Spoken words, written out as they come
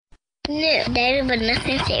No, Daddy, but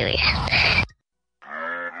nothing serious.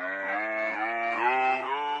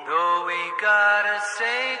 Though we gotta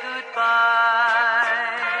say goodbye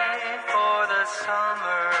for the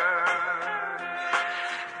summer,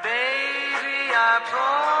 baby, I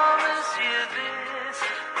promise you this,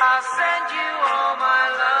 I'll send you all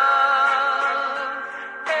my love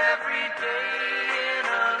every day in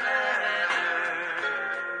a letter,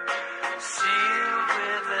 sealed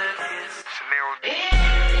with a kiss.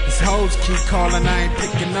 These hoes keep calling, I ain't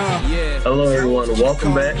picking up. Hello, everyone.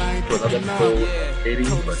 Welcome back to another episode of 80,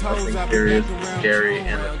 but nothing serious. Gary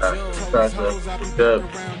and Natasha. What's good?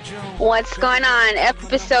 What's going on?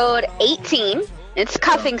 Episode 18. It's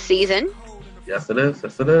cuffing season. Yes, it is.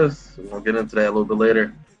 Yes, it is. We'll get into that a little bit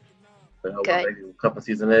later. What cuffing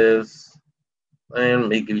season is, and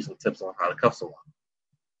maybe give you some tips on how to cuff someone.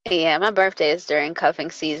 Yeah, my birthday is during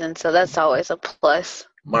cuffing season, so that's always a plus.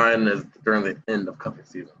 Mine is during the end of cuffing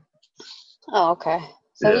season. Oh, okay.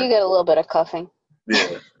 So you get a little bit of cuffing.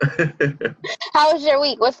 Yeah. How was your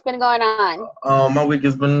week? What's been going on? My week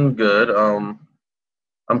has been good. I'm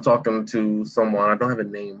talking to someone. I don't have a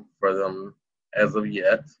name for them as of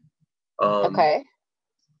yet. Okay.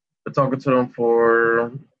 Been talking to them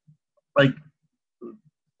for like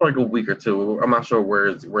a week or two. I'm not sure where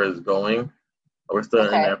it's going. We're still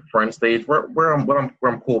in that friend stage. Where I'm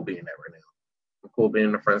cool being at right now. I'm cool being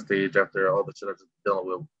in the friend stage after all the shit I've just been dealing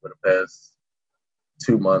with for the past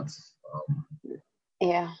 2 months.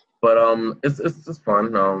 Yeah. But it's just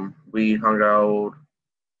fun. We hung out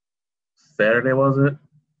Saturday, was it?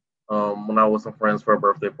 When I was with some friends for a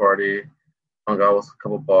birthday party. Hung out with a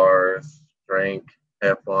couple bars, drank,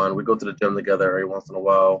 had fun. We go to the gym together every once in a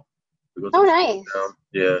while. Nice.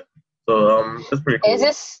 Yeah. So it's pretty cool.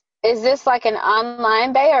 Is this like an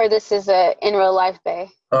online bay or this is a in real life bay?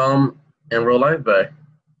 In real life bay.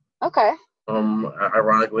 Okay.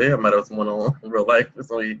 Ironically, I met up someone in real life.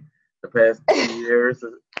 It's only the past 2 years.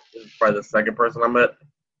 It's probably the second person I met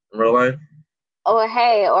in real life. Oh,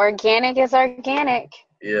 hey, organic is organic.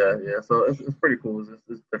 Yeah. So it's pretty cool.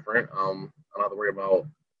 It's different. I don't have to worry about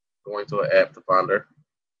going to an app to find her.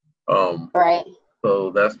 Right.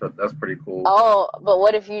 So that's pretty cool. Oh, but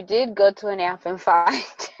what if you did go to an app and find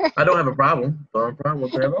her? I don't have a problem. Don't have a problem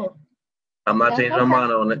with that at all. I'm not changing my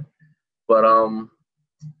mind on it. But I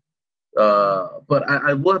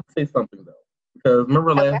will have to say something though, because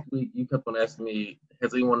remember last week you kept on asking me,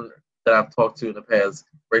 has anyone that I've talked to in the past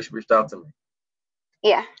reached out to me?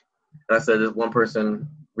 Yeah. And I said there's one person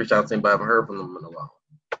reached out to me, but I haven't heard from them in a while.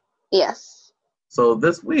 Yes. So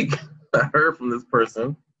this week I heard from this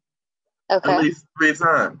person at least 3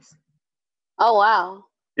 times. Oh wow.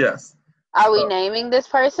 Yes. Are we naming this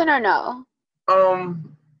person or no?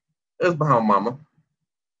 It's behind mama.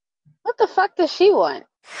 What the fuck does she want?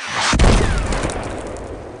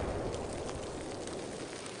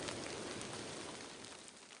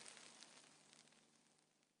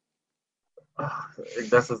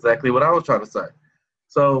 That's exactly what I was trying to say.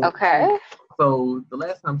 So So the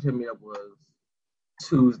last time she hit me up was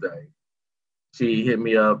Tuesday. She hit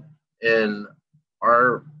me up in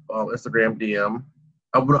our Instagram DM.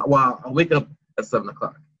 I wake up at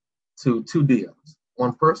 7:00 to 2 DMs,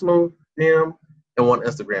 one personal DM and one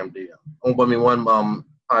Instagram DM. One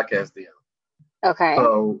podcast DM. Okay.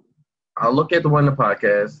 So I look at the one in the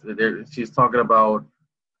podcast. She's talking about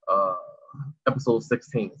episode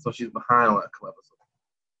 16. So she's behind on that episode.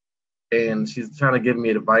 And she's trying to give me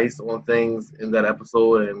advice on things in that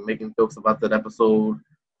episode and making jokes about that episode.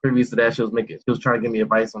 Previous to that, she was trying to give me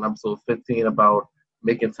advice on episode 15 about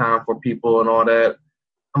making time for people and all that.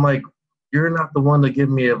 I'm like, you're not the one to give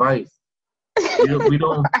me advice.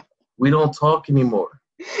 We don't talk anymore.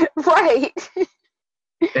 Right.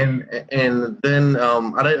 And then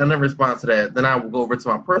I never respond to that. Then I will go over to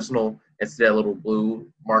my personal and see that little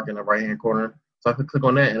blue mark in the right hand corner. So I could click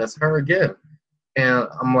on that, and it's her again. And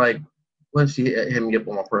I'm like, what did she hit me up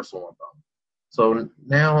on my personal one about? So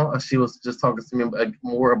now she was just talking to me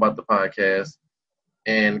more about the podcast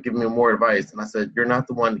and giving me more advice. And I said, you're not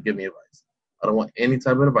the one to give me advice. I don't want any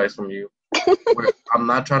type of advice from you. I'm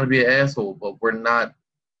not trying to be an asshole, but we're not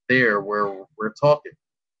there where we're talking.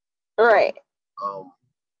 Right. I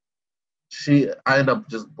ended up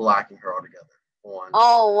just blocking her altogether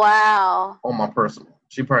on my personal.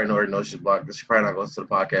 She probably already knows she's blocked because she probably not going to listen to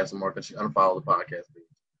the podcast anymore because she unfollowed the podcast page.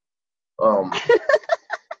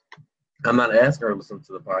 I'm not asking her to listen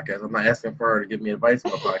to the podcast. I'm not asking for her to give me advice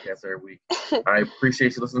on the podcast every week. I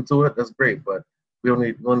appreciate you listening to it. That's great, but we don't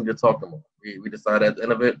need to talk no more. We decided at the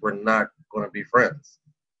end of it, we're not going to be friends.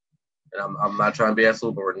 And I'm not trying to be an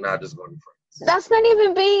asshole, but we're not just going to be friends. That's not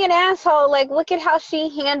even being an asshole. Like, look at how she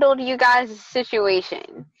handled you guys'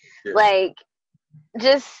 situation. Yeah. Like,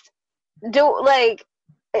 just do, like,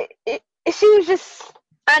 she was just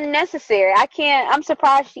unnecessary. I'm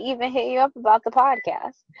surprised she even hit you up about the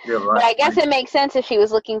podcast. Yeah, But I guess it makes sense if she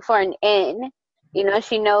was looking for an in. You know,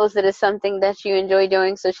 she knows that it's something that you enjoy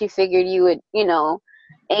doing, so she figured you would,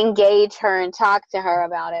 engage her and talk to her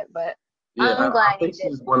about it. But yeah, I'm I glad you think she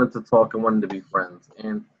did. just wanted to talk and wanted to be friends,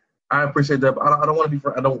 and I appreciate that. But I don't want to be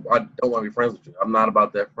I don't want to be friends with you. I'm not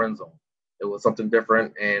about that friend zone. It was something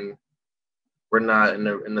different, and we're not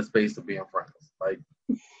in the space of being friends. Like,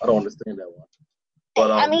 I don't understand that one.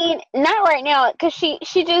 But I mean, not right now, because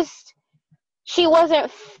she wasn't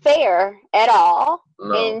fair at all,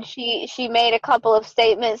 no, and she made a couple of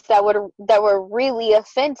statements that were really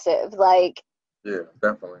offensive. Like, yeah,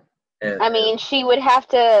 definitely. And I mean, she would have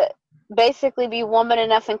to basically be woman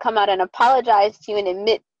enough and come out and apologize to you and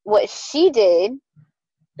admit what she did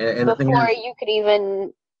and the thing before is, you could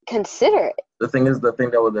even consider it. the thing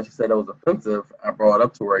that she said that was offensive, I brought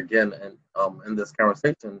up to her again and in this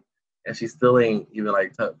conversation, and she still ain't even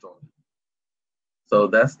like touched on it. So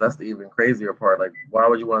that's the even crazier part. Like, why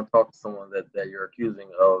would you want to talk to someone that you're accusing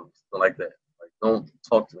of something like that? Like, don't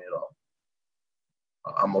talk to me at all.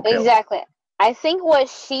 I'm okay. Exactly. I think what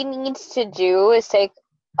she needs to do is take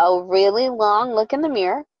a really long look in the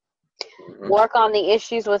mirror, work on the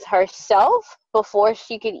issues with herself before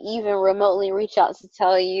she could even remotely reach out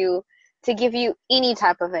to give you any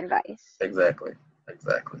type of advice. Exactly.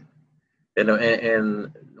 And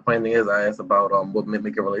the funny thing is, I asked about what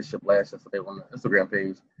make a relationship last yesterday on the Instagram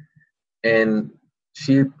page, and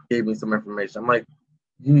she gave me some information. I'm like,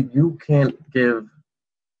 you can't give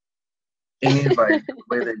any advice the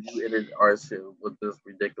way that you ended our show was just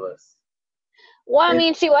ridiculous. Well, I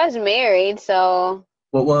mean, she was married, so.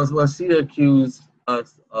 Well, she accused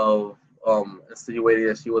us of insinuating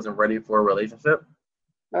that she wasn't ready for a relationship,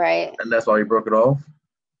 Right. and that's why we broke it off.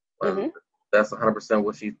 Mm-hmm. That's 100%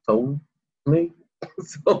 what she told me.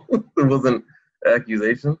 So it wasn't an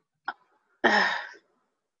accusation.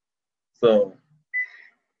 So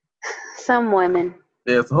some women.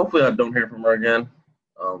 Yeah, so hopefully I don't hear from her again.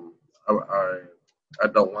 I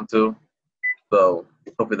don't want to. So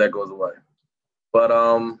hopefully that goes away. But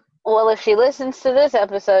well, if she listens to this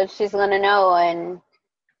episode, she's gonna know, and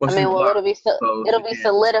it'll be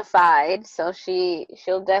solidified. So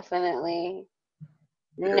she'll definitely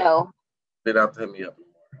know. They don't have to hit me up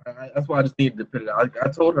anymore. That's why I just needed to put it out. I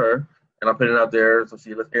told her, and I put it out there so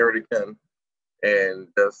she let's hear it again, and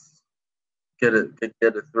just get it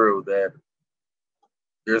through that.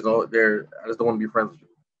 I just don't want to be friends with you.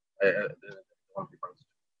 I don't want to be friends with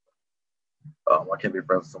you. I can't be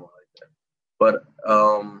friends with someone like that. But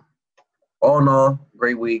all in all,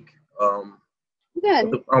 great week.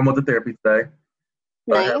 Good. I went to therapy today.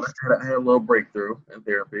 Nice. I had a little breakthrough in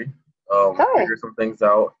therapy. Good. Figured some things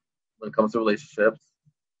out when it comes to relationships,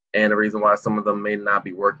 and the reason why some of them may not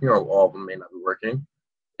be working, or all of them may not be working,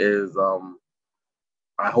 is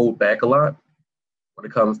I hold back a lot when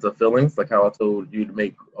it comes to feelings. Like how I told you to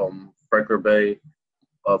make Freckler Bay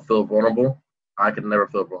feel vulnerable. I can never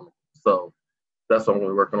feel vulnerable. So that's what I'm going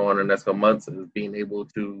to be working on in the next couple months, is being able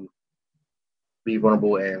to be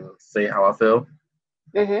vulnerable and say how I feel.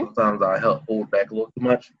 Mm-hmm. Sometimes I hold back a little too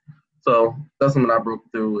much. So that's something I broke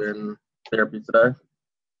through in therapy today.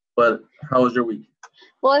 But how was your week?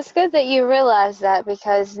 Well, it's good that you realize that,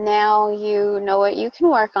 because now you know what you can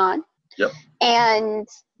work on. Yep. And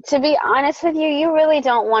to be honest with you, you really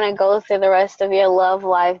don't want to go through the rest of your love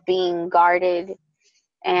life being guarded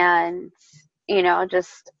and,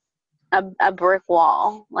 just a brick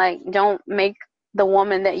wall. Like, don't make the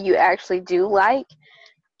woman that you actually do like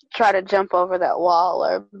try to jump over that wall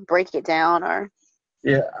or break it down or.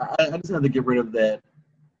 Yeah, I just had to get rid of that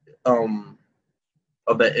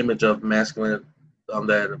image of masculine,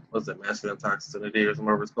 masculine toxicity or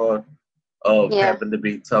whatever it's called, of having to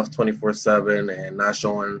be tough 24/7 and not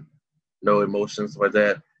showing no emotions like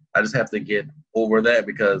that. I just have to get over that,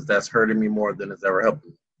 because that's hurting me more than it's ever helped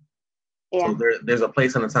me. Yeah. So there's a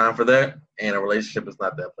place and a time for that, and a relationship is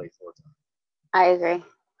not that place or time. I agree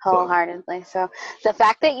wholeheartedly. So the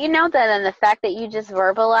fact that you know that, and the fact that you just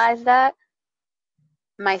verbalized that,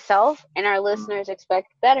 myself and our listeners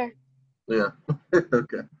expect better. Yeah.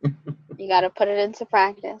 Okay. You got to put it into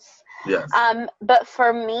practice. Yes. But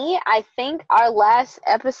for me, I think our last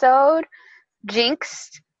episode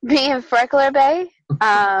jinxed me and Freckler Bay.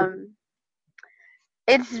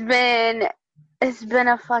 It's been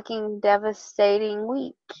a fucking devastating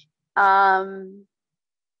week.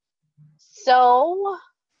 So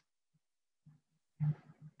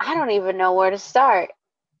I don't even know where to start.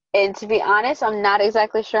 And to be honest, I'm not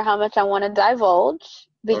exactly sure how much I want to divulge.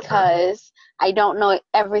 because I don't know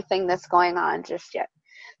everything that's going on just yet.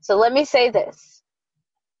 So let me say this.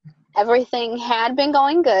 Everything had been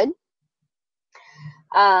going good.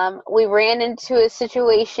 We ran into a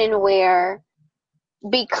situation where,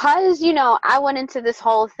 because, I went into this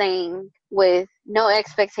whole thing with no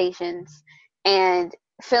expectations, and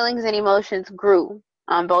feelings and emotions grew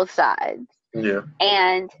on both sides. Yeah.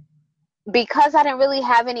 And because I didn't really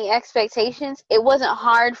have any expectations, it wasn't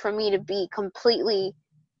hard for me to be completely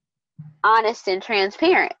honest and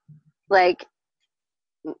transparent. Like,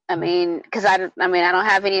 because I don't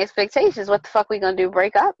have any expectations. What the fuck we gonna do?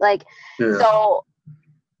 Break up? Like, Yeah. So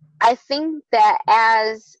I think that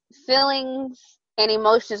as feelings and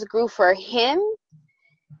emotions grew for him,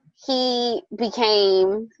 he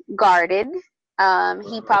became guarded.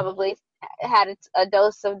 He probably had a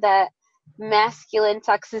dose of that masculine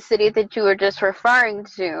toxicity that you were just referring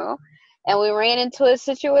to. And we ran into a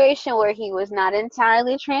situation where he was not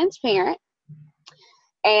entirely transparent.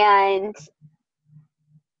 And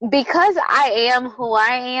because I am who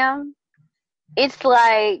I am, it's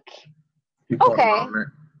like, okay.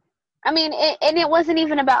 And it wasn't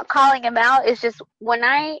even about calling him out. It's just when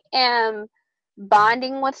I am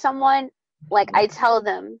bonding with someone, like, I tell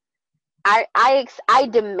them, I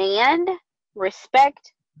demand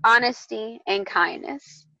respect, honesty, and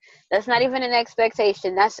kindness. That's not even an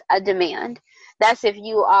expectation. That's a demand. That's if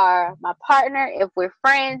you are my partner, if we're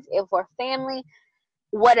friends, if we're family,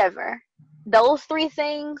 whatever. Those three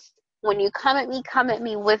things, when you come at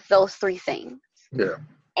me with those three things. Yeah.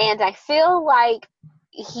 And I feel like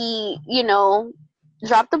he,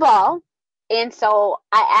 dropped the ball. And so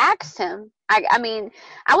I asked him, I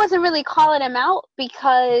wasn't really calling him out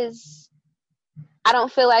because I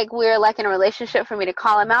don't feel like we're like in a relationship for me to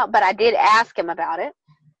call him out, but I did ask him about it.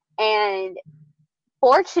 And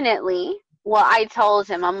fortunately, I told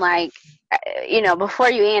him, I'm like,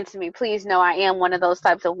 before you answer me, please know I am one of those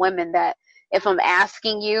types of women that if I'm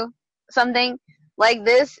asking you something like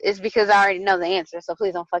this, is because I already know the answer, so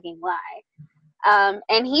please don't fucking lie.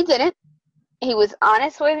 And he didn't. He was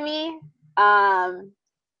honest with me,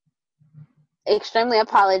 extremely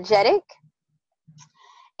apologetic.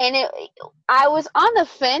 And I was on the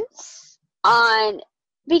fence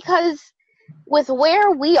because with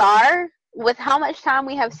where we are, with how much time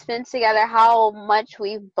we have spent together, how much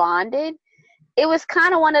we've bonded, it was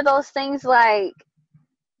kind of one of those things like,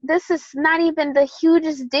 this is not even the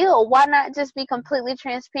hugest deal. Why not just be completely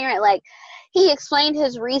transparent? Like, he explained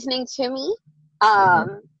his reasoning to me,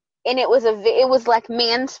 and it was like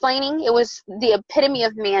mansplaining. It was the epitome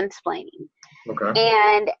of mansplaining. Okay.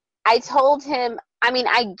 And I told him,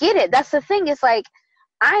 I get it. That's the thing. It's like,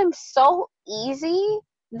 I'm so easy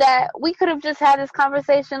that we could have just had this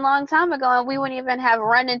conversation a long time ago and we wouldn't even have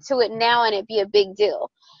run into it now and it'd be a big deal.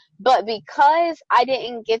 But because I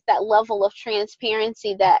didn't get that level of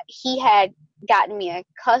transparency that he had gotten me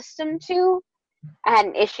accustomed to, I had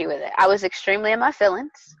an issue with it. I was extremely in my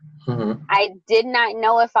feelings. Mm-hmm. I did not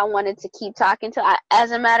know if I wanted to keep talking to him.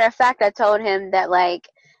 As a matter of fact, I told him that, like,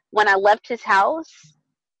 when I left his house,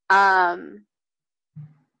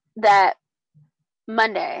 that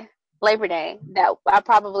Monday, Labor Day, that I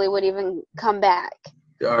probably would even come back.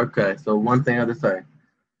 Okay, so one thing I have to say.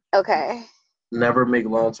 Okay. Never make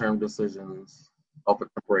long-term decisions off of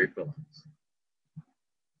temporary feelings.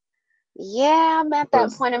 Yeah, I'm at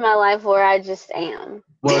that point in my life where I just am.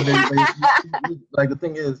 Well, like the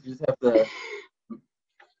thing is, you just have to,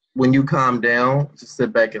 when you calm down, just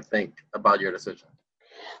sit back and think about your decision.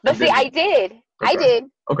 But see, I did. Okay. I did.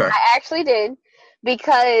 Okay. I actually did.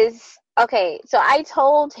 Because, okay, so I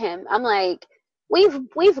told him, I'm like, we've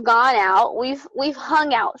gone out, we've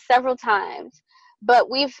hung out several times, but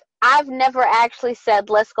I've never actually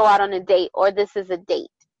said, let's go out on a date, or this is a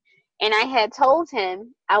date. And I had told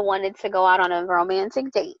him I wanted to go out on a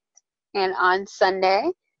romantic date. And on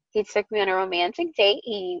Sunday, he took me on a romantic date.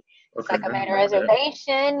 I made a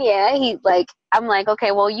reservation. Yeah, I'm like,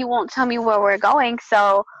 okay, well, you won't tell me where we're going,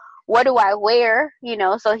 so what do I wear?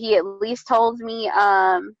 So he at least told me,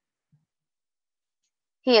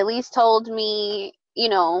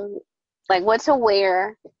 like, what to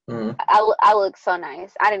wear. Mm-hmm. I look so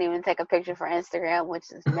nice. I didn't even take a picture for Instagram,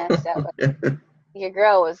 which is messed up. Your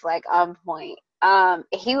girl was like on point.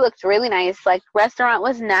 He looked really nice. Like, restaurant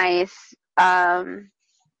was nice.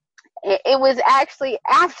 It was actually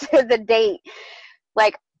after the date,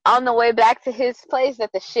 like on the way back to his place,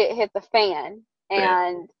 that the shit hit the fan.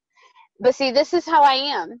 But see, this is how I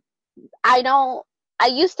am. I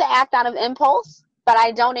used to act out of impulse, but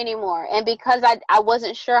I don't anymore. And because I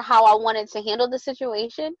wasn't sure how I wanted to handle the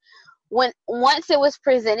situation, once it was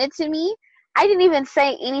presented to me, I didn't even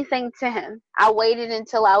say anything to him. I waited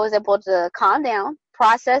until I was able to calm down,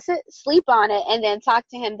 process it, sleep on it, and then talk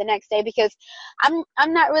to him the next day, because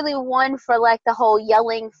I'm not really one for like the whole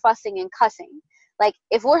yelling, fussing, and cussing. Like,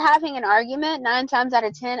 if we're having an argument, 9 times out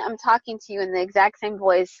of 10, I'm talking to you in the exact same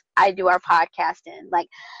voice I do our podcast in. Like,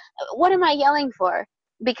 what am I yelling for?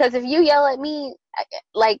 Because if you yell at me,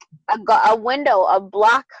 like a window, a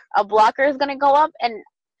blocker is gonna go up, and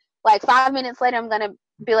like 5 minutes later, I'm gonna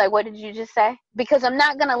be like, "What did you just say?" Because I'm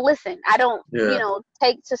not gonna listen. I don't,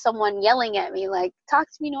 take to someone yelling at me. Like, talk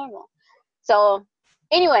to me normal. So,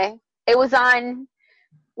 anyway, it was on.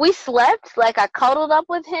 We slept, like I cuddled up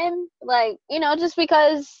with him, like, just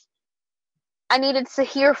because I needed to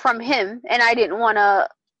hear from him and I didn't want to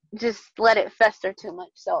just let it fester too much.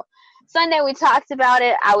 So Sunday we talked about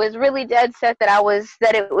it. I was really dead set that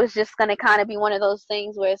it was just going to kind of be one of those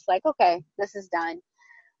things where it's like, okay, this is done.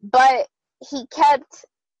 But he kept,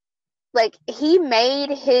 like, he made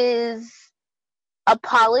his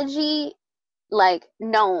apology, like,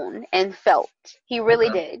 known and felt. He really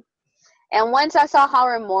did. And once I saw how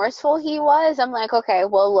remorseful he was, I'm like, okay,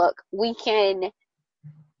 well, look, we can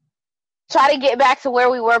try to get back to where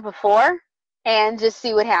we were before and just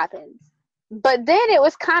see what happens. But then it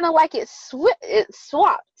was kind of like it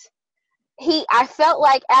swapped. I felt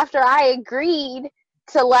like after I agreed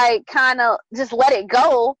to, like, kind of just let it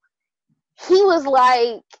go, he was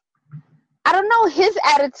like, I don't know, his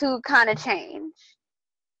attitude kind of changed.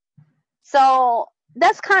 So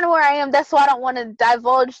that's kind of where I am. That's why I don't want to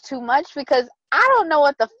divulge too much, because I don't know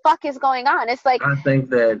what the fuck is going on. It's like, I think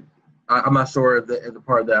that I'm not sure if the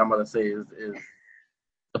part that I'm going to say is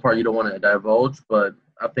the part you don't want to divulge, but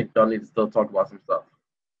I think y'all need to still talk about some stuff.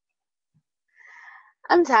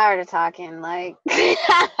 I'm tired of talking. Like,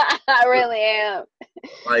 I really am.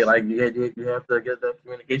 Like you have to get that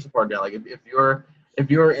communication part down. Like, if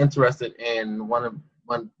you're interested and want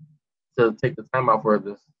to take the time out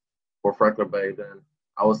for Freckler Bay, then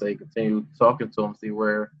I would say continue talking to him, see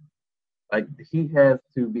where, like, he has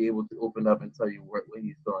to be able to open up and tell you what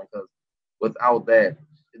he's feeling, because without that,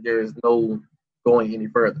 there is no going any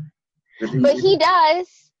further. But he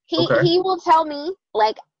does. He will tell me,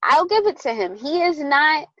 like, I'll give it to him. He is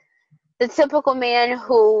not the typical man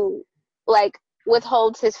who, like,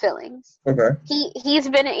 withholds his feelings. Okay. He's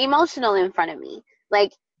been emotional in front of me.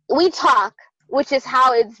 Like, we talk, which is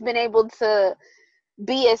how it's been able to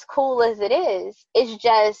be as cool as it is. It's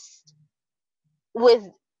just with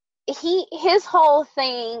his whole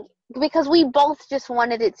thing, because we both just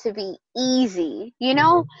wanted it to be easy,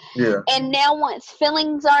 Yeah. And now once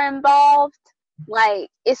feelings are involved, like,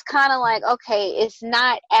 it's kind of like, okay, it's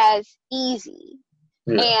not as easy.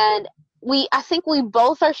 Yeah. And I think we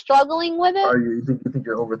both are struggling with it. You think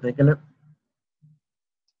you're overthinking it?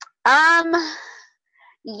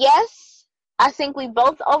 Yes. I think we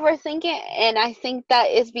both overthink it, and I think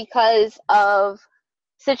that is because of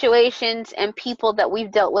situations and people that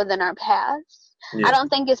we've dealt with in our past. Yeah. I don't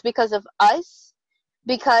think it's because of us,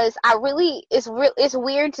 because it's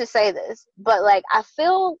weird to say this, but, like, I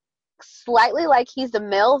feel slightly like he's the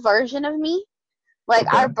male version of me. Like,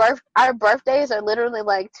 okay. Our birthdays are literally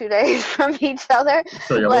like 2 days from each other.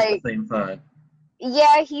 So you're like at the same time.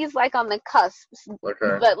 Yeah, he's like on the cusp.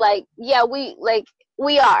 Okay. But, like, yeah,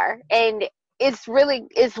 we are, and it's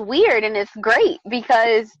weird, and it's great,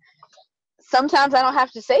 because sometimes I don't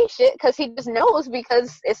have to say shit because he just knows,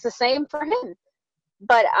 because it's the same for him.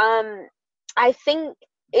 But I think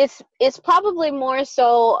it's probably more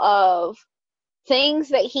so of things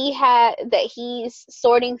that he's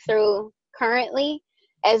sorting through currently,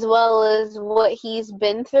 as well as what he's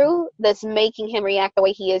been through, that's making him react the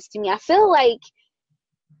way he is to me. I feel like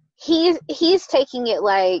he's taking it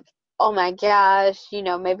like, oh my gosh,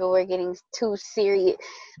 maybe we're getting too serious.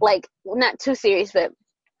 Like, not too serious, but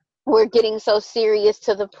we're getting so serious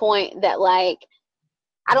to the point that, like,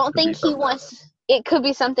 I don't think he wants, it could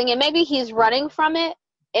be something, and maybe he's running from it,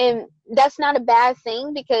 and that's not a bad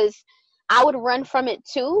thing, because I would run from it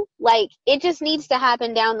too. Like, it just needs to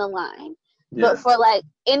happen down the line. Yeah. But for, like,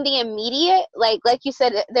 in the immediate, like you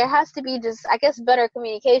said, there has to be just, I guess, better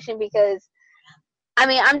communication, because, I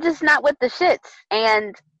mean, I'm just not with the shits,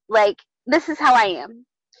 and, like, this is how I am.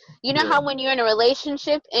 You know how when you're in a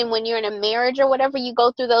relationship and when you're in a marriage or whatever, you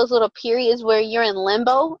go through those little periods where you're in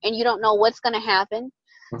limbo and you don't know what's going to happen.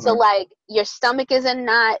 Mm-hmm. So, like, your stomach is in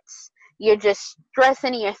knots. You're just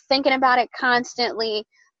stressing and you're thinking about it constantly.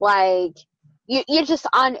 Like, you're just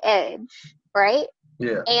on edge, right?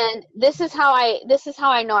 Yeah. And this is how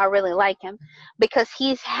I know I really like him, because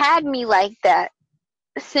he's had me like that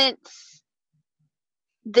since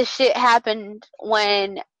the shit happened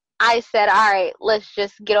when I said, all right, let's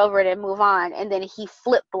just get over it and move on. And then he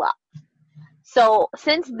flip-flopped. So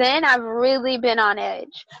since then, I've really been on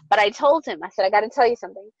edge. But I told him, I said, I got to tell you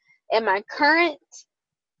something. In my current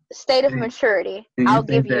state of maturity, Do you I'll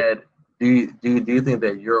think give you that do you think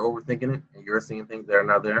that you're overthinking it and you're seeing things that are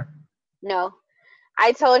not there? no.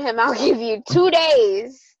 I told him I'll give you 2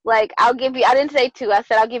 days. Like I didn't say 2. I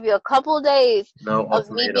said I'll give you a couple days No of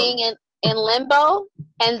me ultimatum. being in limbo,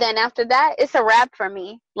 and then after that, it's a wrap for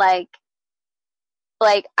me. Like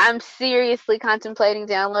I'm seriously contemplating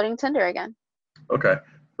downloading Tinder again. Okay,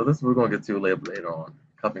 so this we're gonna get to later on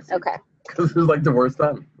cuffing season. Okay. Because it's like the worst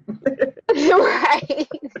time. Right.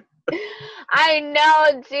 I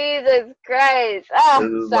know, Jesus Christ.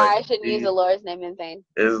 Oh, sorry, Like I shouldn't use the Lord's name in vain.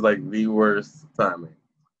 It's like the worst timing.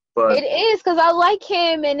 But It is, because I like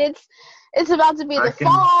him, and it's about to be the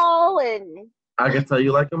fall, and I can tell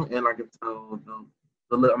you like him, and I can tell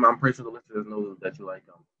I'm pretty sure the listeners know that you like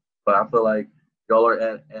him. But I feel like y'all are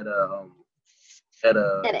at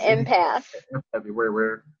an impasse.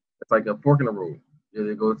 Where it's like a fork in the road.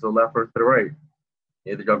 Either go to the left or to the right.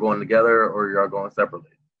 Either y'all going together or y'all going separately.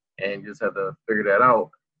 And you just have to figure that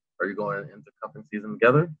out. Are you going into cuffing season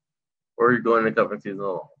together, or are you going into cuffing season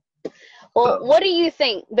alone? Well, what do you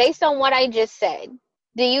think? Based on what I just said,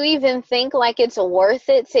 do you even think like it's worth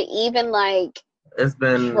it to even like It's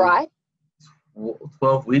been try?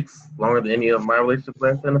 12 weeks, longer than any of my relationships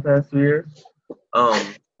lasted in the past 2 years.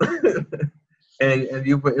 And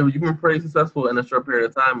you've been pretty successful in a short period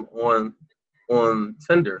of time on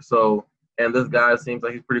Tinder. So, and this guy seems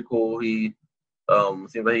like he's pretty cool. He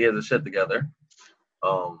seems like he has his shit together.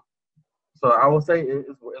 So I would say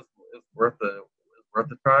it's worth a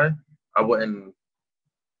try. I wouldn't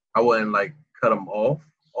like cut him off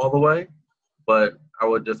all the way, but I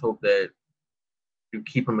would just hope that you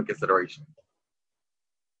keep him in consideration.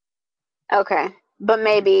 Okay, but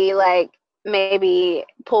maybe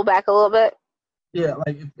pull back a little bit. Yeah,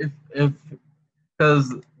 like if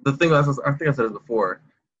because the thing I think I said it before,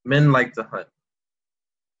 men like to hunt,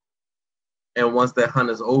 and once that hunt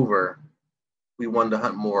is over, we want to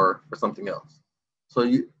hunt more for something else. So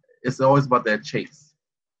it's always about that chase.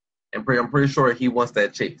 And I'm pretty sure he wants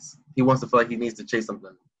that chase. He wants to feel like he needs to chase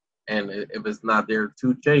something. And if it's not there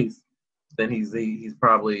to chase, then he's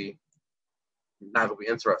probably not gonna be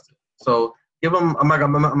interested. So give him. I'm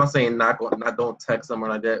not saying don't text him or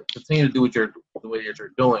like that. Continue to do the way that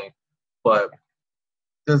you're doing, but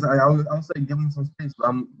just I would say give him some space. But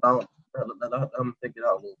I'm thinking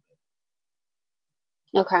out a little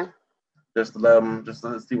bit. Okay. Just to let him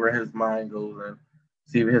see where his mind goes and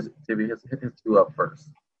see if he hits you up first.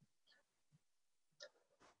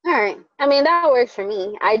 All right. I mean, that works for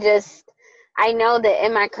me. I know that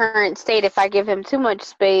in my current state, if I give him too much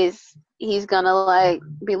space, he's gonna like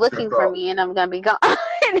be looking for me, and I'm gonna be gone.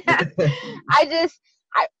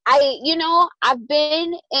 I've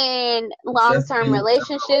been in long-term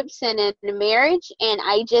relationships and in a marriage, and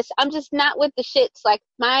I'm just not with the shits. Like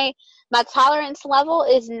my tolerance level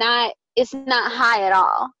is not high at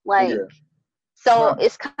all. Like, so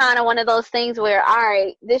it's kind of one of those things where, all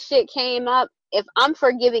right, this shit came up. If I'm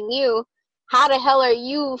forgiving you, how the hell are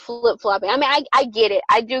you flip-flopping? I mean, I get it.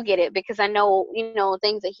 I do get it because I know,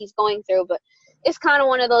 things that he's going through. But it's kind of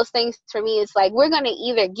one of those things for me. It's like we're going to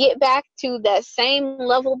either get back to that same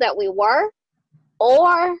level that we were,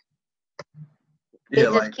 or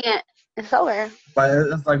can't. It's over. But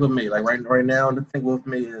it's like with me. Like right now, the thing with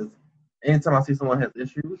me is anytime I see someone has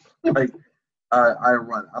issues, like I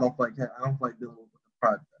run. I don't like dealing with the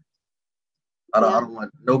project. I don't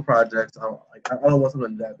want no projects. I don't want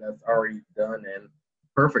something that's already done and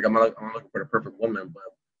perfect. I'm not looking for the perfect woman, but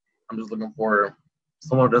I'm just looking for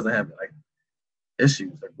someone who doesn't have like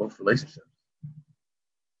issues, like both relationships.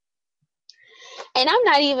 And I'm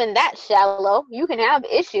not even that shallow. You can have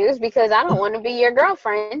issues because I don't want to be your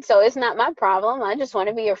girlfriend, so it's not my problem. I just want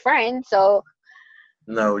to be your friend. So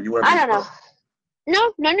no, you want. I don't know.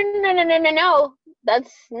 No.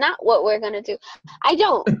 That's not what we're gonna do. I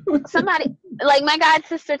don't. Somebody like my god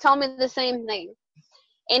sister told me the same thing,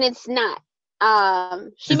 and it's not.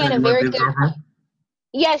 She made a very good point.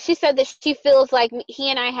 Yeah, she said that she feels like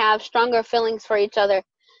he and I have stronger feelings for each other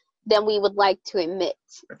than we would like to admit.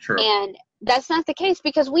 True. And that's not the case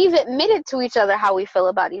because we've admitted to each other how we feel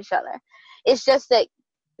about each other. It's just that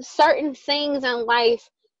certain things in life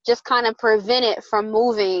just kind of prevent it from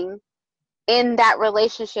moving in that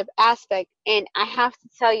relationship aspect. And I have to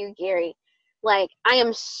tell you, Gary, like, I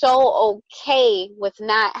am so okay with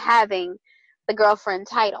not having the girlfriend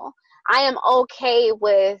title. I am okay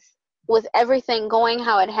with everything going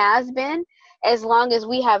how it has been, as long as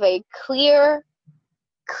we have a clear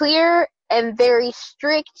and very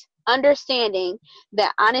strict understanding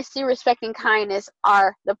that honesty, respect, and kindness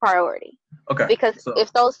are the priority. Okay. Because So,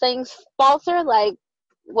 if those things falter, like,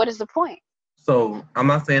 what is the point? so I'm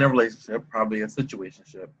not saying a relationship, probably a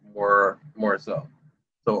situationship, more so.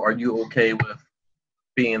 So are you okay with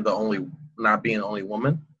not being the only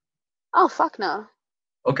woman? Oh, fuck no.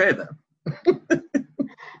 Okay then.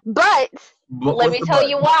 But let What's me the tell but?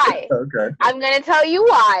 you why. Okay. I'm going to tell you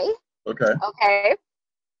why. Okay. Okay.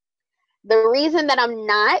 The reason that I'm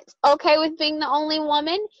not okay with being the only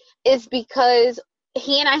woman is because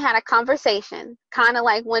he and I had a conversation, kind of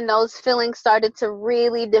like when those feelings started to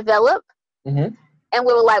really develop. Mm-hmm. And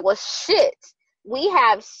we were like, well, shit, we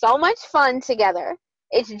have so much fun together.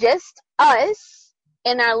 It's just us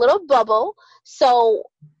in our little bubble. So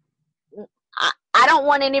I don't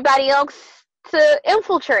want anybody else to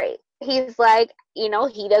infiltrate. He's like, he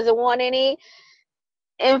doesn't want any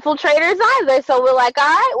infiltrators either. So we're like, all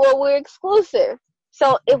right, well, we're exclusive.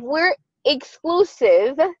 So if we're exclusively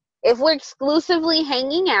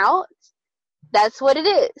hanging out, that's what it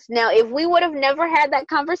is. Now, if we would have never had that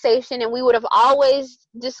conversation and we would have always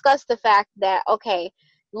discussed the fact that, okay,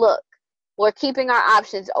 look, we're keeping our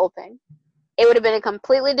options open, it would have been a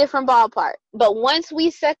completely different ballpark. But once we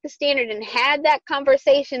set the standard and had that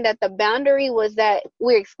conversation that the boundary was that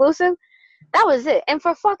we're exclusive, that was it. And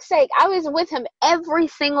for fuck's sake, I was with him every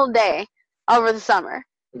single day over the summer.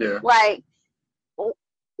 Yeah. Like,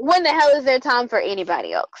 when the hell is there time for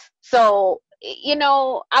anybody else? So,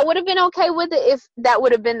 I would have been okay with it if that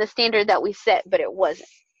would have been the standard that we set, but it wasn't.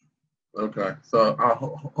 Okay. So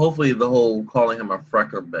hopefully the whole calling him a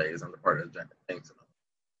freckler bay isn't the part of the thing tonight.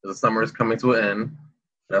 The summer is coming to an end.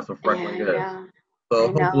 That's what freckling is. Yeah.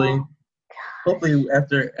 So hopefully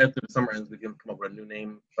after the summer ends, we can come up with a new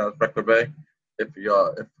name besides Freckler Bay. If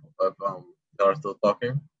y'all are still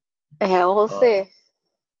talking. Yeah, we'll see.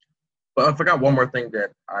 But I forgot one more thing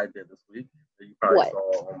that I did this week that you probably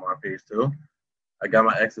saw on my page too. I got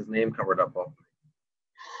my ex's name covered up off me.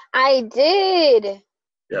 I did.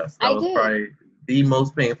 Yes, that was probably the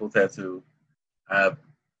most painful tattoo I've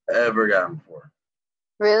ever gotten before.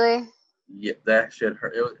 Really? Yeah, that shit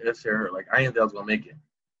hurt. It shit hurt. Like, I didn't think I was gonna make it.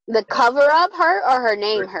 The cover up hurt or her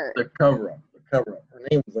name hurt? The cover up. Her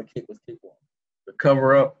name was Kate Wall. The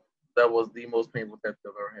cover up, that was the most painful tattoo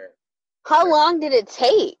I've ever had. How long did it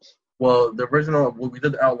take? Well, the original, we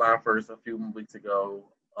did the outline first a few weeks ago.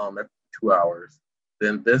 That's 2 hours.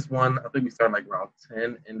 Then this one, I think we started like around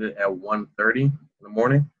 10, ended at 1:30 in the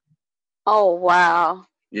morning. Oh, wow.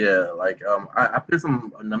 Yeah, like I put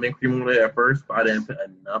some numbing cream on it at first, but I didn't put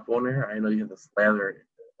enough on there. I didn't know you had to slather it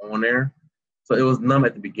on there. So it was numb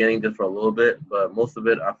at the beginning just for a little bit, but most of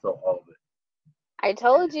it, I felt all of it. I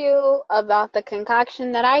told you about the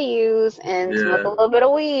concoction that I use and smoke a little bit of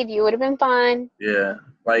weed. You would have been fine. Yeah,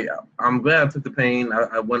 like I'm glad I took the pain.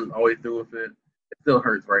 I went all the way through with it. It still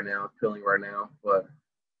hurts right now. It's peeling right now, but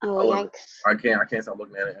yikes! I can't stop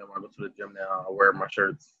looking at it. And when I go to the gym now, I wear my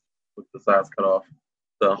shirts with the sides cut off.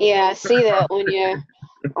 So yeah, I see that when you're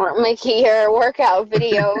making your workout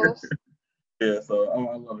videos. Yeah, so I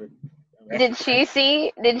love it. Did she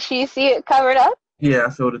see it covered up? Yeah, I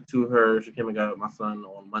showed it to her. She came and got it with my son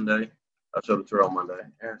on Monday. I showed it to her on Monday.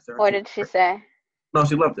 What did she say? No,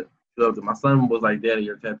 she loved it. My son was like, "Daddy,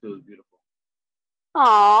 your tattoo is beautiful."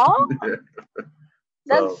 Aww.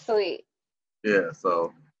 That's sweet. Yeah,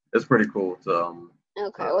 so it's pretty cool.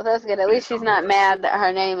 Okay, well that's good. At least she's not mad that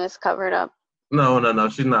her name is covered up. No,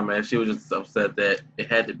 she's not mad. She was just upset that it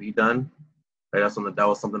had to be done. Like that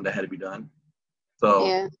was something that had to be done. So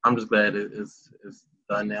yeah. I'm just glad it's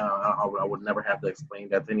done now. I would never have to explain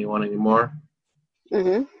that to anyone anymore.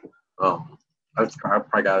 Mhm. I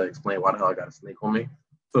probably gotta explain why the hell I got a snake on me.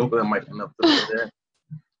 So that might end up to be there.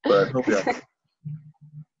 But hopefully I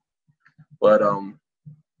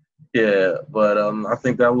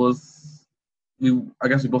think that was I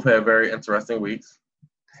guess we both had very interesting weeks, to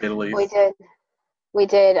say the least. We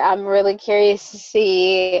did. I'm really curious to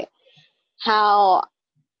see how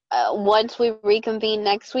once we reconvene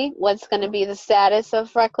next week, what's going to be the status of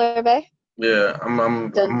Freckler Bay? Yeah,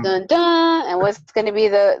 I'm dun, dun, dun, and what's going to be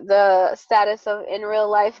the status of In Real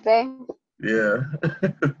Life Bay? Yeah.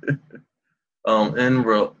 In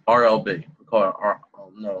real RLB. We call it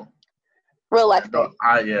Real Life Bay.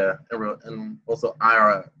 And also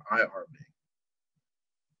IRB.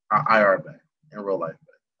 IRB in Real Life Bay.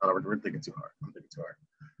 I don't know, we're thinking too hard. I'm thinking too hard.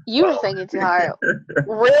 You were thinking too hard.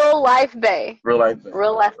 Real Life Bay. Real Life Bay.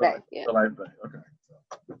 Real Life Bay. Yeah. Real Life Bay. Okay.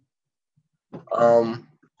 So,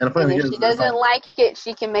 and if she doesn't like it,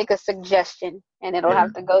 she can make a suggestion, and it'll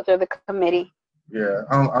have to go through the committee. Yeah.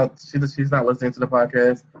 She's not listening to the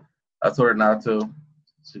podcast. I told her not to.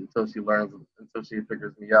 until she learns, until she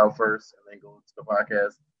figures me out first, and then goes to the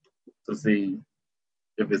podcast to see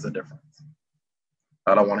if it's a difference.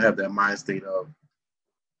 I don't want to have that mind state of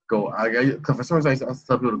go. Because for some reason I used to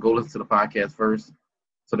tell people to go listen to the podcast first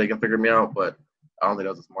so they can figure me out, but I don't think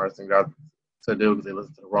that's the smartest thing to do because they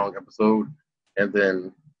listen to the wrong episode and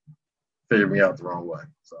then figure me out the wrong way.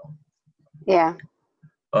 So Yeah.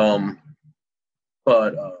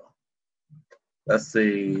 But let's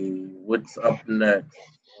see what's up next.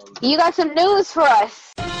 You got some news for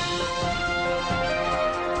us.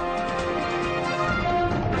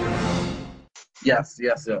 Yes.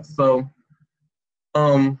 So,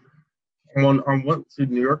 I went to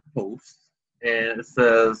New York Post, and it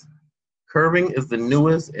says, curving is the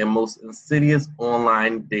newest and most insidious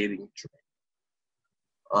online dating trend.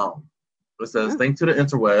 It says, thanks to the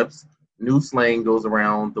interwebs, new slang goes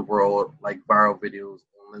around the world like viral videos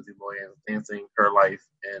on Lindsay Lohan dancing her life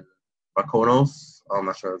in Mykonos. I'm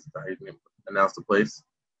not sure how you pronounce the place.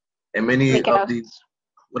 And many Mykonos. of these,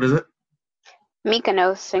 what is it?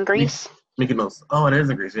 Mykonos in Greece. Mykonos. Oh, it is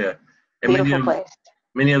in Greece, yeah. And Beautiful place.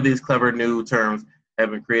 many of these clever new terms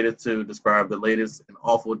have been created to describe the latest and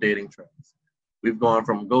awful dating trends. We've gone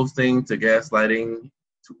from ghosting to gaslighting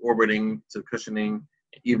to orbiting to cushioning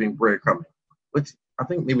and even breadcrumbing, which I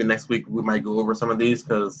think maybe next week we might go over some of these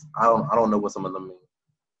because I don't know what some of them mean.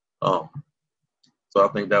 So I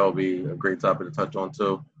think that will be a great topic to touch on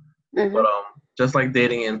too. Mm-hmm. But just like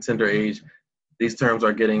dating in Tinder age, these terms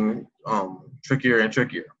are getting trickier and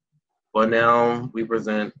trickier. But now we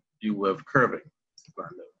present you with curving. It's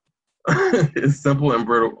not new. It's simple and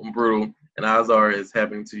brutal, and odds are it's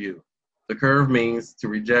happening to you. The curve means to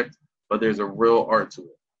reject, but there's a real art to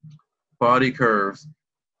it. Quality curvers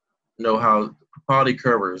know how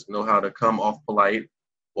to come off polite,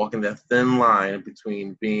 walking that thin line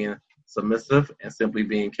between being submissive and simply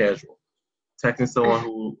being casual. Texting someone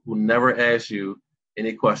who never asks you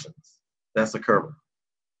any questions. That's a curver.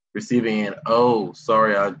 Receiving an, oh,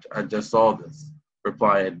 sorry, I just saw this.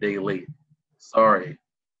 Reply a day late. Sorry,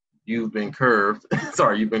 you've been curved.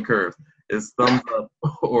 Sorry, you've been curved. It's thumbs up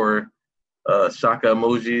or shaka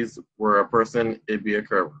emojis were a person, it'd be a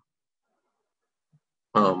curver.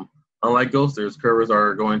 Unlike ghosters, curvers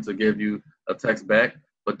are going to give you a text back,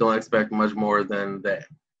 but don't expect much more than that.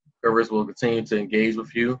 Curvers will continue to engage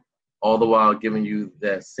with you, all the while giving you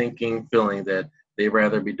that sinking feeling that they'd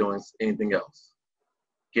rather be doing anything else.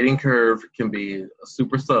 Getting curved can be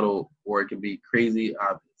super subtle or it can be crazy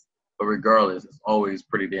obvious, but regardless, it's always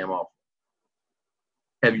pretty damn awful.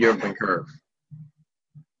 Have you ever been curved?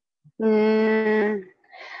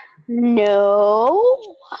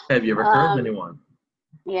 No. Have you ever curved anyone?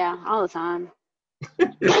 Yeah, all the time.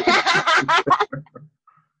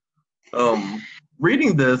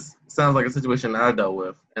 Reading this sounds like a situation I dealt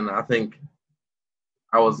with, and I think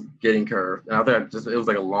I was getting curved, and I think it was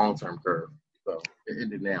like a long-term curve. So it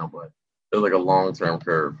ended now, but it was like a long-term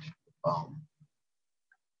curve.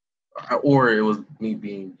 Or it was me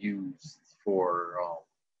being used for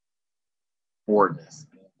boredness,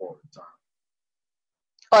 being bored at the time.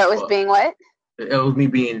 Or it was being what? It was me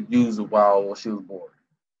being used while she was bored.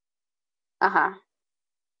 Uh-huh.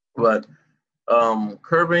 But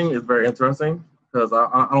curving is very interesting because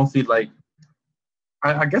I don't see like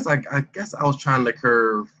I guess I was trying to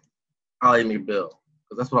curve Ally McBeal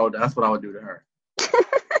because that's what I would do to her.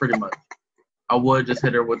 Pretty much. I would just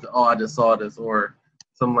hit her with the, oh, I just saw this or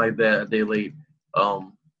something like that a day late. But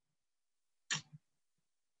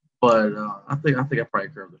I think I probably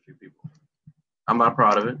curved a few people. I'm not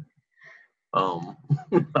proud of it.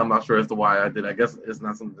 I'm not sure as to why I did. I guess it's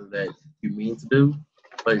not something that you mean to do,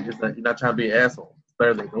 but you're not trying to be an asshole. It's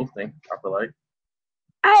better than ghosting, I feel like.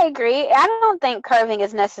 I agree. I don't think curving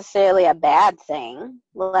is necessarily a bad thing.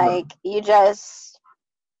 Like, you just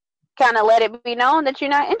kind of let it be known that you're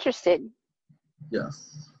not interested.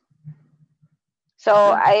 Yes.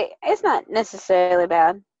 So it's not necessarily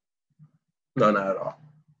bad. No, not at all.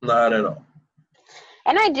 Not at all.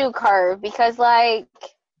 And I do curve because, like,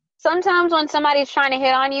 sometimes when somebody's trying to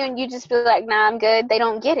hit on you and you just feel like, nah, I'm good, they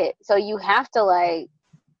don't get it. So you have to, like,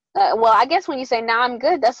 well, I guess when you say, nah, I'm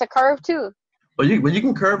good, that's a curve, too. But you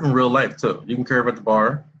can curve in real life, too. You can curve at the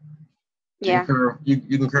bar. Yeah.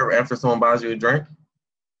 You can curve after someone buys you a drink.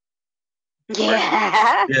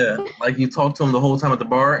 Yeah. Yeah. Like, you talk to them the whole time at the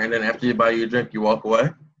bar, and then after you buy you a drink, you walk away.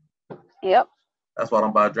 Yep. That's why I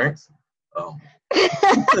don't buy drinks.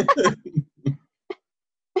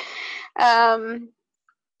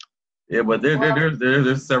 Yeah, but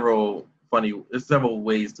there's several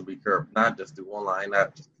ways to be curved, not just through online,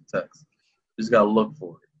 not just through text. You just gotta look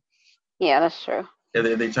for it. Yeah, that's true. And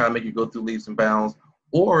they try to make you go through leaps and bounds,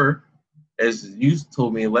 or as you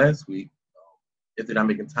told me last week, if they're not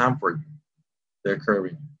making time for you, they're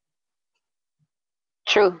curving.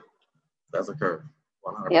 True. That's a curve.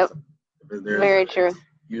 100%. Yep. If Very true.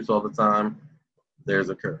 Use all the time, there's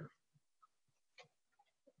a curve.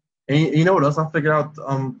 And you know what else I figured out?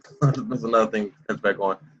 There's another thing to touch back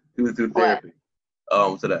on through therapy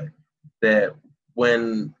today. That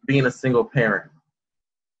when being a single parent,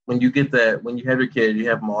 when you have your kid, you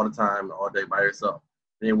have them all the time, all day by yourself.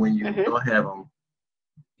 And then when you don't have them,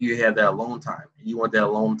 you have that alone time. You want that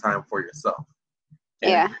alone time for yourself.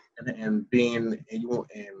 And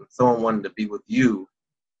someone wanting to be with you,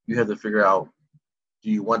 you have to figure out, do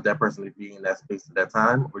you want that person to be in that space at that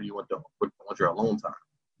time, or do you want your alone time?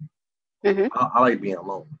 Mm-hmm. I like being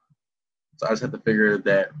alone. So I just have to figure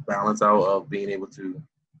that balance out of being able to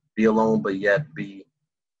be alone, but yet be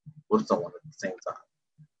with someone at the same time.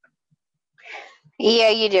 Yeah,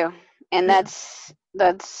 you do. And that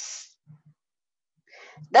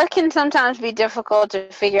can sometimes be difficult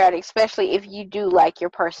to figure out, especially if you do like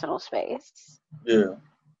your personal space. Yeah.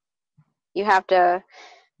 You have to,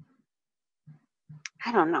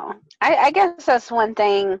 I don't know. I guess that's one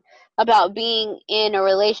thing about being in a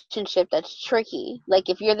relationship that's tricky. Like,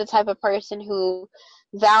 if you're the type of person who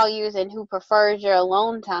values and who prefers your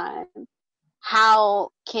alone time, how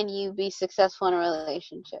can you be successful in a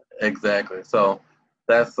relationship? Exactly. So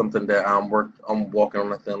that's something that I'm walking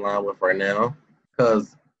on a thin line with right now,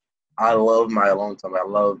 because I love my alone time. I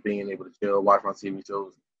love being able to chill, watch my TV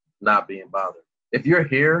shows, not being bothered. If you're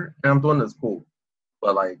here and I'm doing this, cool.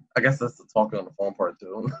 But, like, I guess that's the talking on the phone part,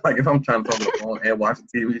 too. Like, if I'm trying to talk on the phone and watch a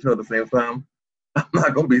TV show at the same time, I'm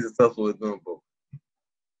not going to be successful with doing both.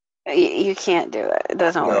 You can't do it. It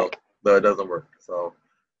doesn't work. No, it doesn't work. So,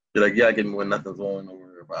 you're like, yeah, get me when nothing's going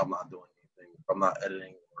on, if I'm not doing anything, if I'm not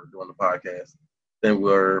editing or doing the podcast, then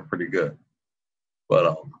we're pretty good.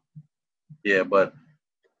 But, but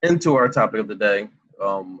into our topic of the day,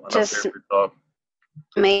 just talk.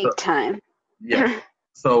 Make time. Yeah.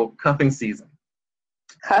 So, cuffing season.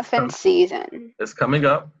 Cuffing season. It's coming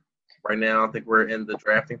up. Right now, I think we're in the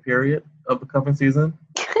drafting period of the cuffing season.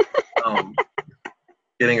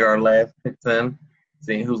 Getting our last picks in,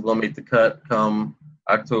 seeing who's going to make the cut come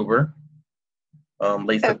October,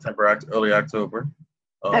 late September, early October.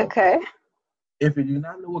 Okay. If you do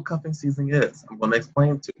not know what cuffing season is, I'm going to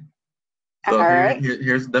explain it to you. So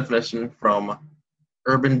here's the definition from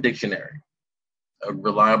Urban Dictionary, a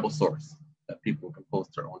reliable source that people can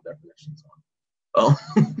post their own definitions on.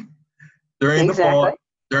 During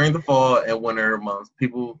the fall and winter months,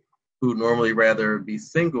 people who normally rather be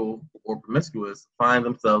single or promiscuous find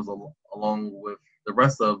themselves along with the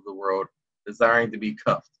rest of the world desiring to be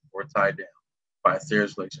cuffed or tied down by a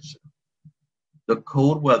serious relationship. The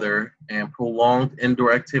cold weather and prolonged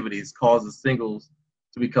indoor activities causes singles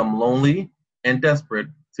to become lonely and desperate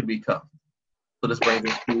to be cuffed. So this brings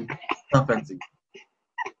us to cuffing season.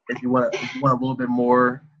 If you want a little bit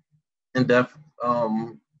more in-depth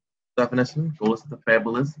definition, go listen to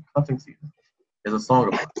Fabulous Cuffing Season. There's a song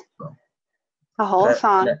about it. So. A whole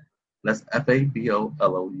song. That's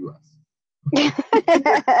FABOLOUS.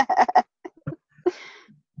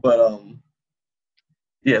 But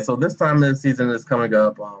so this time of the season is coming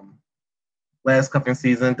up. Last cuffing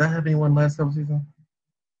season. Did I have anyone last cuffing season?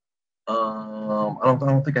 I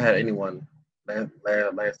don't think I had anyone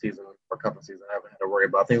last season for cuffing season. I haven't had to worry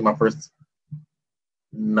about. I think my first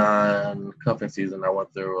non-cuffing season I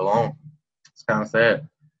went through alone. It's kind of sad.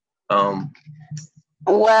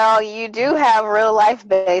 Well, you do have real life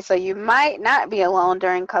bae, so you might not be alone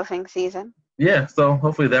during cuffing season. Yeah, so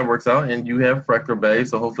hopefully that works out, and you have Freckler bae,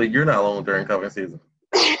 so hopefully you're not alone during cuffing season.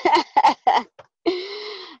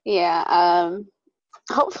 Yeah,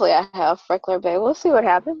 hopefully I have Freckler bae. We'll see what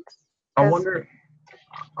happens. I wonder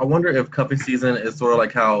if cuffing season is sort of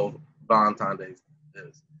like how Valentine's Day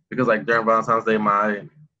is. Because, like, during Valentine's Day, my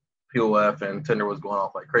POF and Tinder was going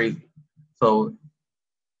off like crazy. So,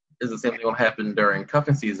 is the same thing going to happen during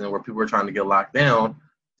cuffing season where people are trying to get locked down? So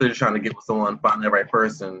they're just trying to get with someone, find the right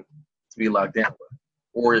person to be locked down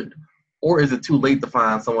with? Or is it too late to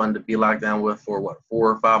find someone to be locked down with for, 4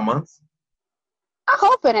 or 5 months? I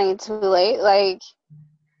hope it ain't too late. Like,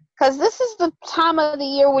 because this is the time of the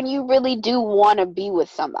year when you really do want to be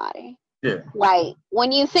with somebody. Yeah. Like,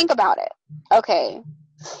 when you think about it. Okay.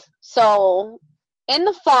 So, in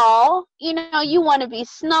the fall, you want to be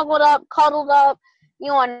snuggled up, cuddled up.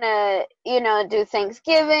 You want to, do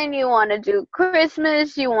Thanksgiving. You want to do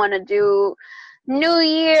Christmas. You want to do New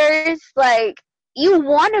Year's. Like, you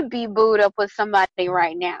want to be booed up with somebody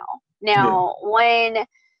right now. Now,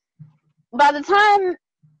 by the time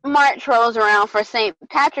March rolls around for St.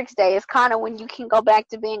 Patrick's Day is kind of when you can go back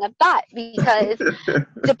to being a thought, because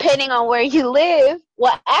depending on where you live,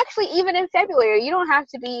 well, actually, even in February, you don't have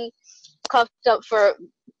to be cuffed up for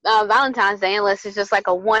Valentine's Day unless it's just like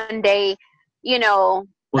a 1 day, Well,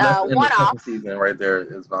 that's in the one cuffing off. season right there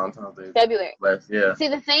is Valentine's Day. February. Yeah. See,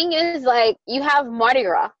 the thing is, like, you have Mardi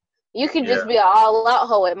Gras. You can just Yeah. be an all-out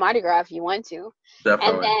hoe at Mardi Gras if you want to.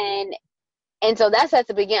 Definitely. And so that's at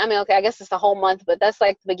the beginning. I mean, okay, I guess it's the whole month, but that's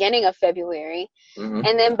like the beginning of February. Mhm.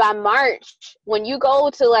 And then by March, when you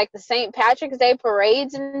go to like the St. Patrick's Day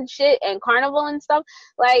parades and shit and carnival and stuff,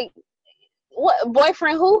 like, what,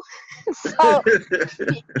 boyfriend who? So,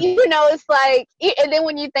 you know, it's like, and then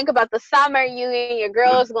when you think about the summer, you and your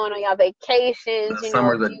girls going on your vacations, you know.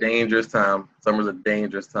 Summer's a dangerous time. Summer's a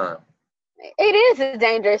dangerous time. It is a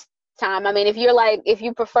dangerous time. I mean, if you're like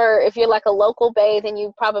a local bae, then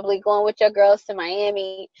you probably going with your girls to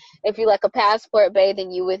Miami. If you like a passport bae, then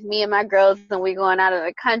you with me and my girls, and we going out of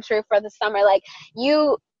the country for the summer. Like,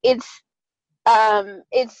 you don't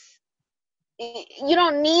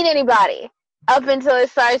need anybody up until it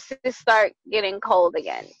starts to start getting cold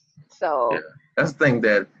again. So Yeah. That's the thing,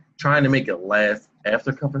 that trying to make it last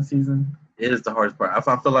after cuffing season is the hardest part. I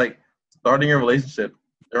feel like starting a relationship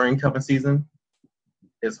during cuffing season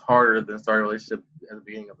is harder than starting a relationship at the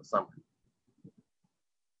beginning of the summer.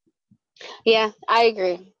 yeah, I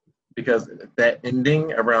agree. Because that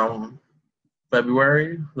ending around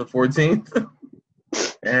February the 14th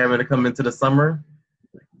and having to come into the summer,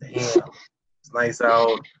 damn, it's nice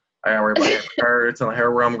out. I gotta worry about her, telling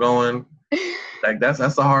her where I'm going. Like, that's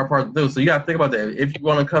the hard part to do. So you gotta think about that. If you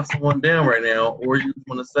want to cuff someone down right now, or you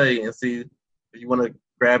want to say and see if you want to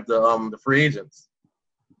grab the free agents,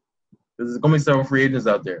 because there's gonna be several free agents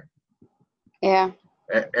out there. Yeah,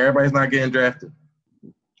 Everybody's not getting drafted,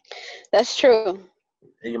 that's true.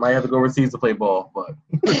 and you might have to go overseas to play ball. But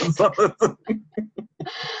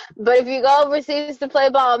But if you go overseas to play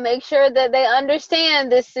ball, make sure that they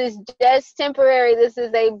understand this is just temporary. This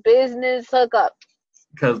is a business hookup.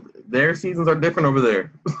 because their seasons are different over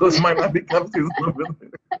there, so it might not be cuff season over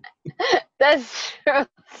there. That's true.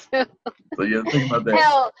 So you have to think about that.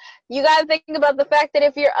 Hell, you gotta think about the fact that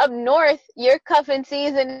if you're up north, your cuffing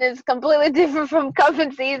season is completely different from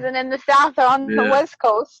cuffing season in the south or on the Yeah. west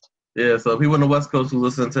coast. Yeah, so people in the West Coast who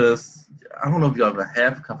listen to this, I don't know if y'all ever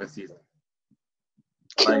have cuffing season.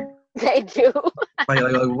 Like, They do. like,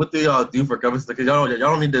 what do y'all do for cuffing season? Because y'all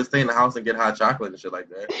don't need to stay in the house and get hot chocolate and shit like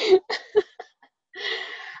that.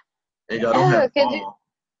 And y'all don't have could you- fall.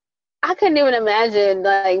 I couldn't even imagine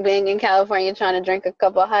like being in California trying to drink a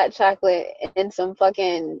cup of hot chocolate and some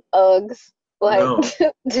fucking Uggs. Like, No.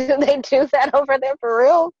 do they do that over there for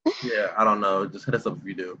real? Yeah, I don't know. Just hit us up if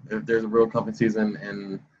you do. If there's a real cuffing season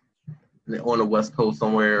and on the West Coast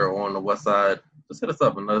somewhere or on the West Side, just hit us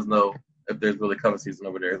up and let us know if there's really cuffing season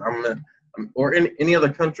over there. Or in any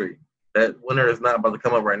other country that winter is not about to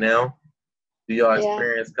come up right now. Do y'all Yeah.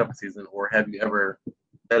 experience cuffing season, or have you ever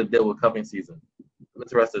had to deal with cuffing season? I'm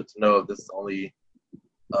interested to know if this is only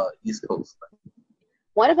East Coast.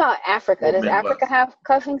 What about Africa? Or Does Midwest. Africa have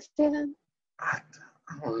cuffing season? I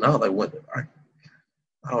don't know. Like, what?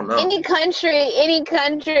 I don't know. Any country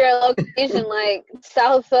or location like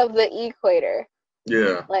south of the equator.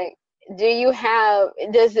 Yeah. Like,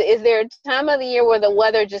 is there a time of the year where the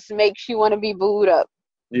weather just makes you want to be booed up?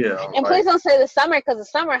 Yeah. And please don't say the summer, because the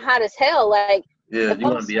summer hot as hell. Like, Yeah, if you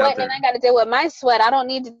I'm want to be out sweating there. and I got to deal with my sweat, I don't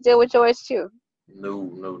need to deal with yours too.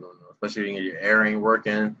 No. Especially when your air ain't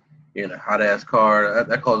working, you're in a hot ass car.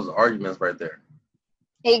 That causes arguments right there.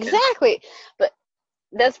 Exactly. But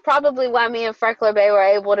that's probably why me and Freckler Bay were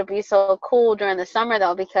able to be so cool during the summer,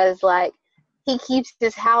 though, because, like, he keeps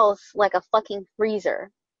his house like a fucking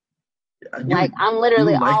freezer. Like, I'm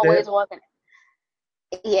literally like always that? walking.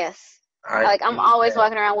 Yes. I'm always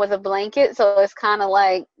walking around with a blanket, so it's kind of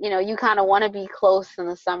like, you kind of want to be close in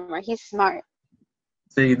the summer. He's smart.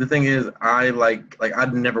 See, the thing is, I'd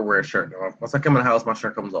never wear a shirt. Once I come in the house, my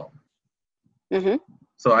shirt comes off. Mhm.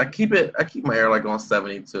 So I keep my hair like on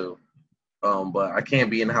 72. But I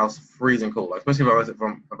can't be in the house freezing cold. Like, especially if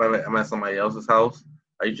I'm at somebody else's house,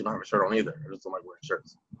 I usually don't have a shirt on either. I just don't like wearing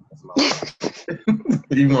shirts. That's my life.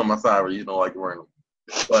 Even on my side, where you don't like wearing them.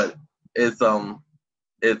 But it's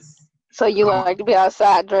So you like to be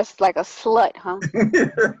outside dressed like a slut, huh?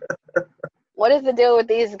 What is the deal with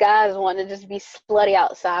these guys wanting to just be slutty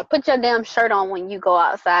outside? Put your damn shirt on when you go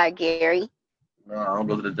outside, Gary. No, I don't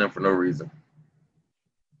go to the gym for no reason.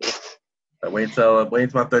 I wait till my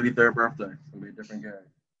 33rd birthday. It's gonna be a different game.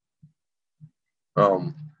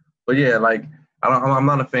 But yeah, like I'm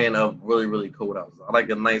not a fan of really, really cold houses. I like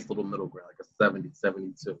a nice little middle ground, like a 70,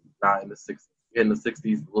 72, not in the 60s. in the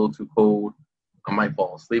 60s, a little too cold. I might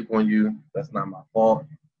fall asleep on you. That's not my fault.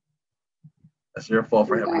 That's your fault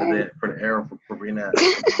for having the arrow for bringing that.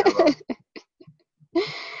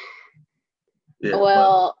 Yeah,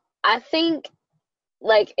 well, I think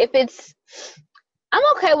like if it's, I'm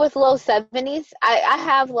okay with low 70s. I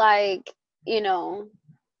have like, you know,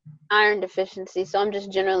 iron deficiency, so I'm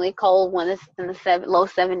just generally cold when it's in the low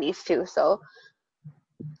 70s too. So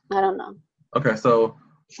I don't know. Okay, so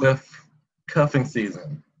with cuffing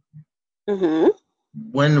season, Mhm.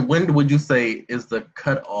 when would you say is the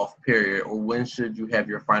cutoff period, or when should you have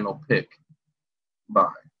your final pick by?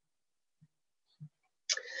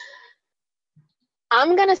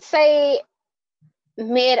 I'm gonna say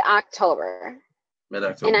mid-October.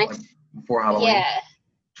 Mid-October, And before Halloween? Yeah,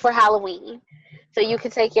 for Halloween. So you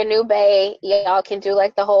can take your new bae, y'all can do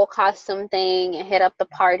like the whole costume thing and hit up the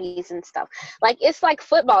parties and stuff. Like it's like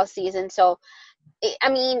football season, so I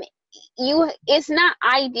mean, it's not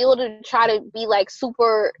ideal to try to be like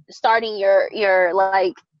super starting your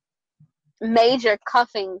like major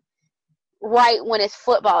cuffing right when it's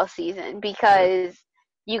football season, because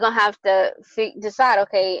you're gonna have to decide,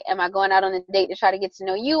 okay, am I going out on a date to try to get to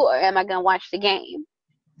know you, or am I gonna watch the game?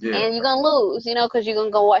 Yeah. And you're gonna lose, because you're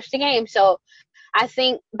gonna go watch the game. So I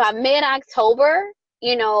think by mid-October,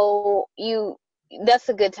 that's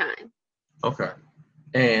a good time. Okay.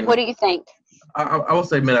 And what do you think? I will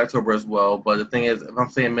say mid-October as well, but the thing is, if I'm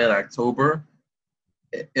saying mid-October,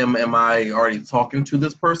 am I already talking to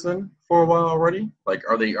this person for a while already? Like,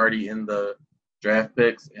 are they already in the draft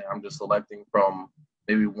picks, and I'm just selecting from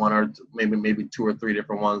maybe one or two, maybe two or three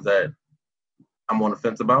different ones that I'm on the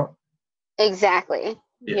fence about? Exactly.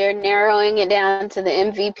 Yeah. You're narrowing it down to the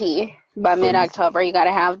MVP by mid-October. You got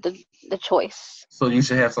to have the choice. So you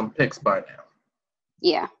should have some picks by now.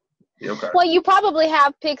 Yeah. Okay. Well, you probably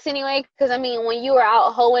have picks anyway, because, I mean, when you were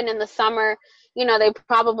out hoeing in the summer, they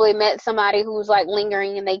probably met somebody who's, like,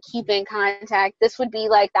 lingering and they keep in contact. This would be,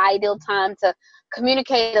 like, the ideal time to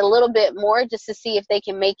communicate a little bit more just to see if they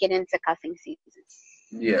can make it into cuffing season.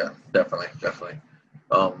 Yeah, definitely.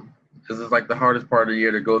 This is, like, the hardest part of the year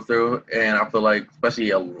to go through, and I feel like, especially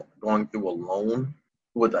going through alone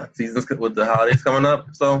with the holidays coming up.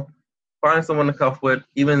 So find someone to cuff with,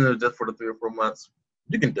 even if just for the 3 or 4 months.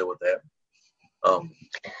 You can deal with that.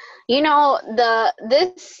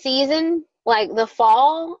 This season, like the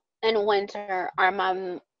fall and winter, are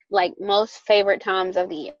my most favorite times of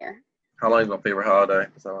the year. Halloween's my favorite holiday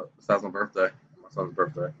besides my birthday, my son's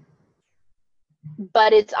birthday.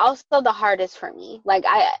 But it's also the hardest for me. Like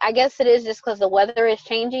I guess it is just because the weather is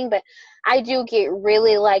changing, but I do get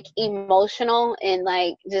really like emotional and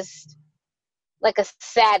like just like a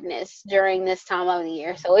sadness during this time of the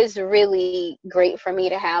year. So it's really great for me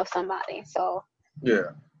to have somebody. So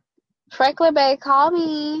yeah. Freckler Bay, call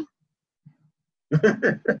me.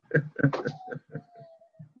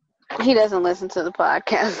 He doesn't listen to the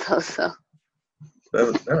podcast though, so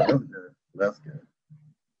That's good. That's good.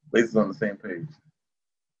 At least it's on the same page.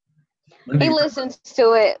 He listens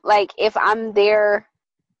to it like if I'm there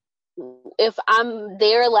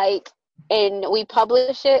like and we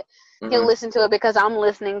publish it, he'll listen to it because I'm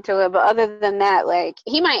listening to it. But other than that, like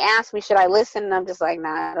he might ask me, should I listen? And I'm just like,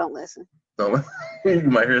 nah, I don't listen. So you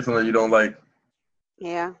might hear something you don't like.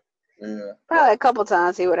 Yeah. Yeah. Probably a couple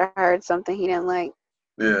times he would have heard something he didn't like.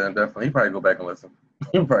 Yeah, definitely. He probably go back and listen.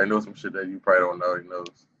 He probably knows some shit that you probably don't know he knows.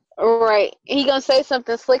 Right. He gonna say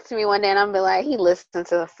something slick to me one day and I'm be like, he listened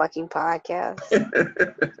to the fucking podcast.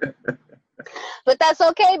 But that's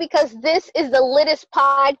okay because this is the littest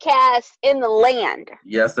podcast in the land.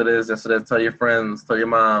 Yes, it is. Yes, it is. Tell your friends, tell your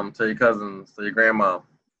mom, tell your cousins, tell your grandma.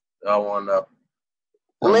 All want to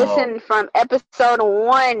listen from episode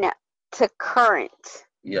 1 to current.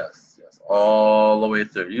 Yes. All the way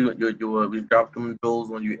through. We drop them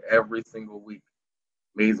jewels on you every single week.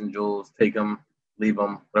 Amazing jewels. Take them, leave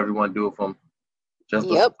them, whatever you want to do with them. Just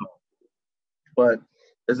listen to them. But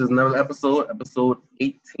this is another episode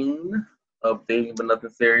 18 of Dating But Nothing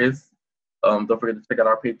Serious. Don't forget to check out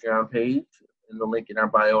our Patreon page and the link in our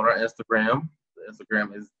bio on our Instagram. The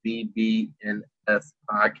Instagram is DBNS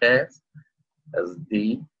Podcast. As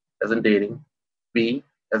D as in dating, B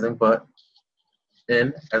as in butt,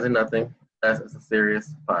 N as in nothing, S as a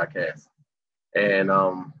serious podcast. And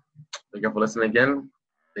thank you for listening again.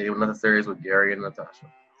 Dating But Nothing Serious with Gary and Natasha.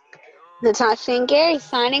 Natasha and Gary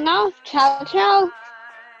signing off. Ciao, ciao.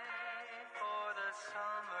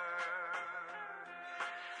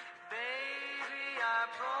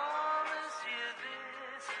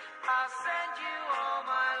 I'll send you all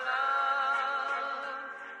my love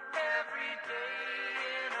every day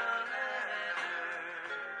in a letter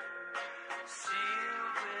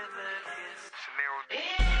sealed with a kiss.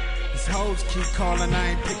 hoes keep calling, I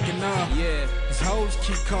ain't picking up. Yeah, These hoes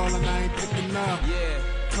keep calling, I ain't picking up. yeah.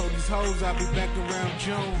 Told these hoes I'll be back around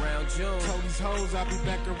June. Around June. Told these hoes I'll be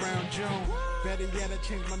back around June. Better yet, I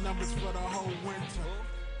changed my numbers for the whole winter.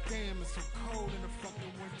 Damn, it's so cold in the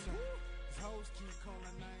fucking winter. These hoes keep